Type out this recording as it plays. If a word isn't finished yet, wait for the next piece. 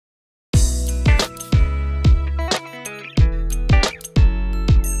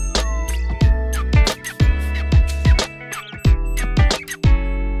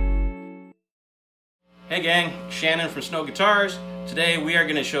Hey gang, Shannon from Snow Guitars. Today we are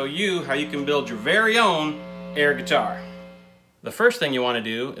going to show you how you can build your very own air guitar. The first thing you want to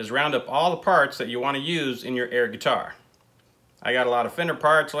do is round up all the parts that you want to use in your air guitar. I got a lot of Fender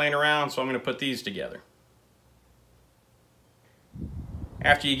parts laying around, so I'm going to put these together.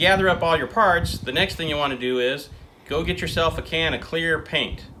 After you gather up all your parts, the next thing you want to do is go get yourself a can of clear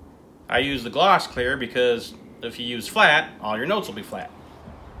paint. I use the gloss clear because if you use flat, all your notes will be flat.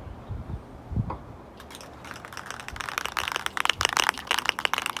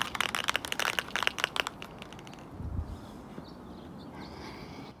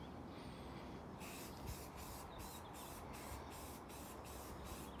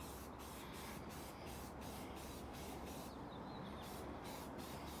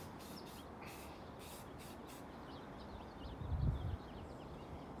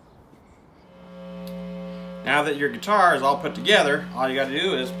 Now that your guitar is all put together, all you got to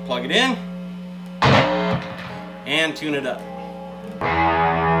do is plug it in and tune it up.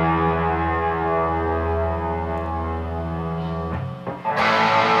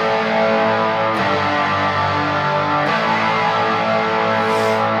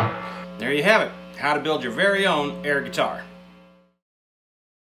 There you have it, how to build your very own air guitar.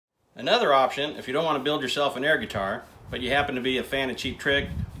 Another option, if you don't want to build yourself an air guitar, but you happen to be a fan of Cheap Trick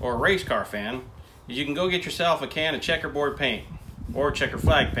or a race car fan, is you can go get yourself a can of checkerboard paint or checker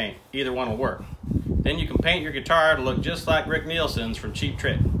flag paint. Either one will work. Then you can paint your guitar to look just like Rick Nielsen's from Cheap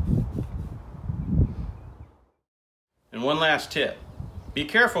Trick. And one last tip. Be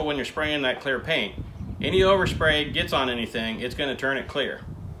careful when you're spraying that clear paint. Any overspray gets on anything, it's going to turn it clear.